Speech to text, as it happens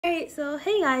Alright, so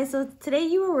hey guys, so today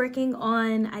you were working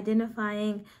on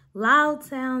identifying loud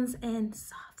sounds and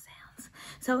soft sounds.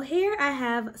 So here I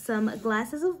have some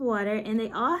glasses of water and they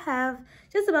all have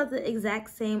just about the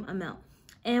exact same amount.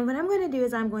 And what I'm going to do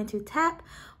is I'm going to tap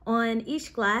on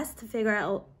each glass to figure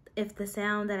out if the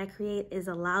sound that I create is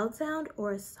a loud sound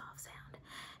or a soft sound.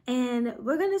 And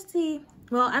we're going to see,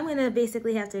 well, I'm going to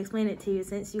basically have to explain it to you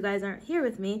since you guys aren't here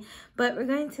with me, but we're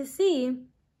going to see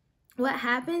what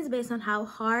happens based on how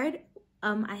hard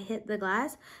I hit the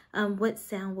glass, what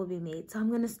sound will be made. So I'm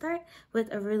going to start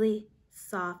with a really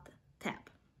soft tap.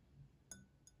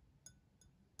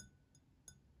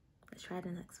 Let's try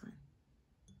the next one.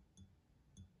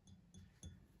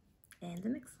 And the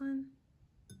next one.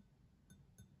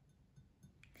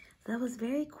 So that was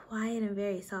very quiet and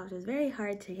very soft. It was very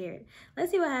hard to hear it.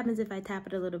 Let's see what happens if I tap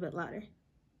it a little bit louder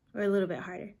or a little bit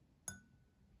harder.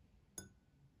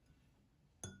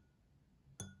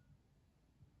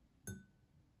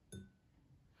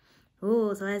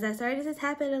 Ooh, so as I started to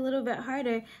tap it a little bit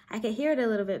harder, I could hear it a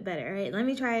little bit better, right? Let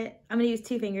me try it. I'm gonna use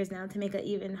 2 fingers now to make an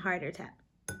even harder tap.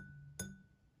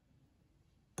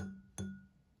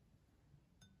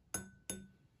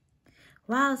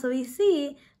 Wow, so we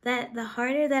see that the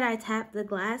harder that I tap the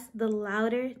glass, the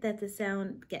louder that the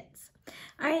sound gets.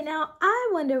 All right, now I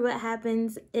wonder what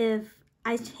happens if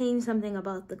I change something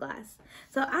about the glass.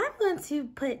 So I'm going to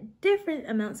put different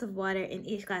amounts of water in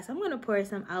each glass. I'm gonna pour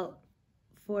some out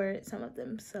for some of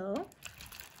them. So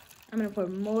I'm gonna pour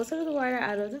most of the water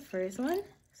out of the first one.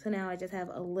 So now I just have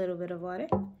a little bit of water.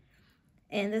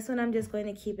 And this one I'm just going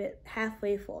to keep it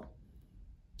halfway full.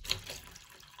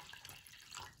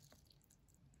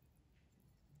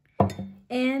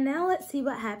 And now let's see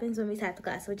what happens when we tap the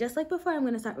glass. So just like before, I'm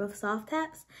gonna start with soft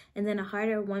taps and then a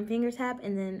harder 1-finger tap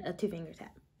and then a 2-finger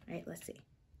tap. All right, let's see.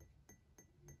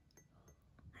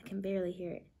 I can barely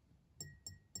hear it.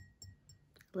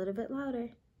 A little bit louder.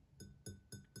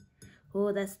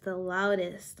 Oh, that's the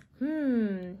loudest.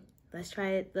 Let's try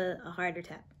it a harder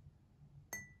tap.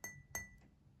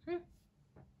 Wow.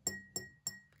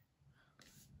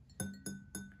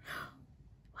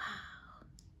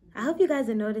 I hope you guys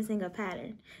are noticing a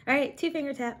pattern. All right,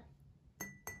 2-finger tap.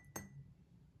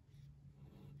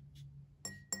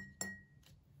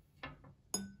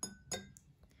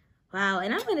 Wow,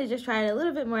 and I'm gonna just try it a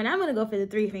little bit more and I'm gonna go for the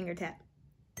 3-finger tap.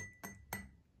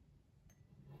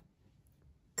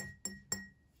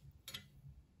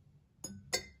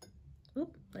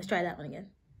 Let's try that one again.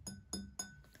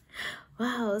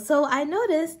 Wow, so I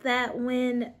noticed that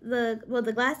when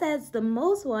the glass has the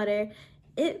most water,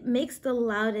 it makes the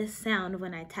loudest sound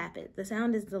when I tap it. The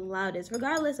sound is the loudest,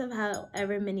 regardless of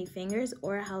however many fingers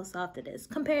or how soft it is,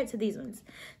 compared to these ones.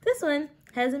 This one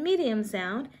has a medium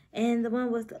sound, and the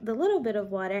one with the little bit of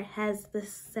water has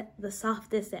the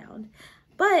softest sound.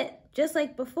 But just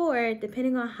like before,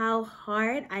 depending on how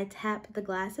hard I tap the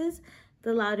glasses,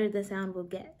 the louder the sound will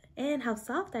get. And how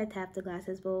soft I tap the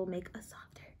glasses will make a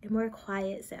softer and more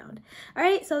quiet sound. All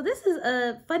right, so this is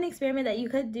a fun experiment that you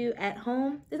could do at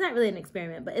home. It's not really an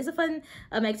experiment, but it's a fun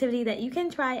activity that you can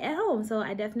try at home. So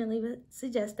I definitely would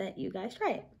suggest that you guys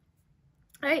try it.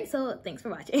 All right, so thanks for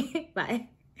watching. Bye.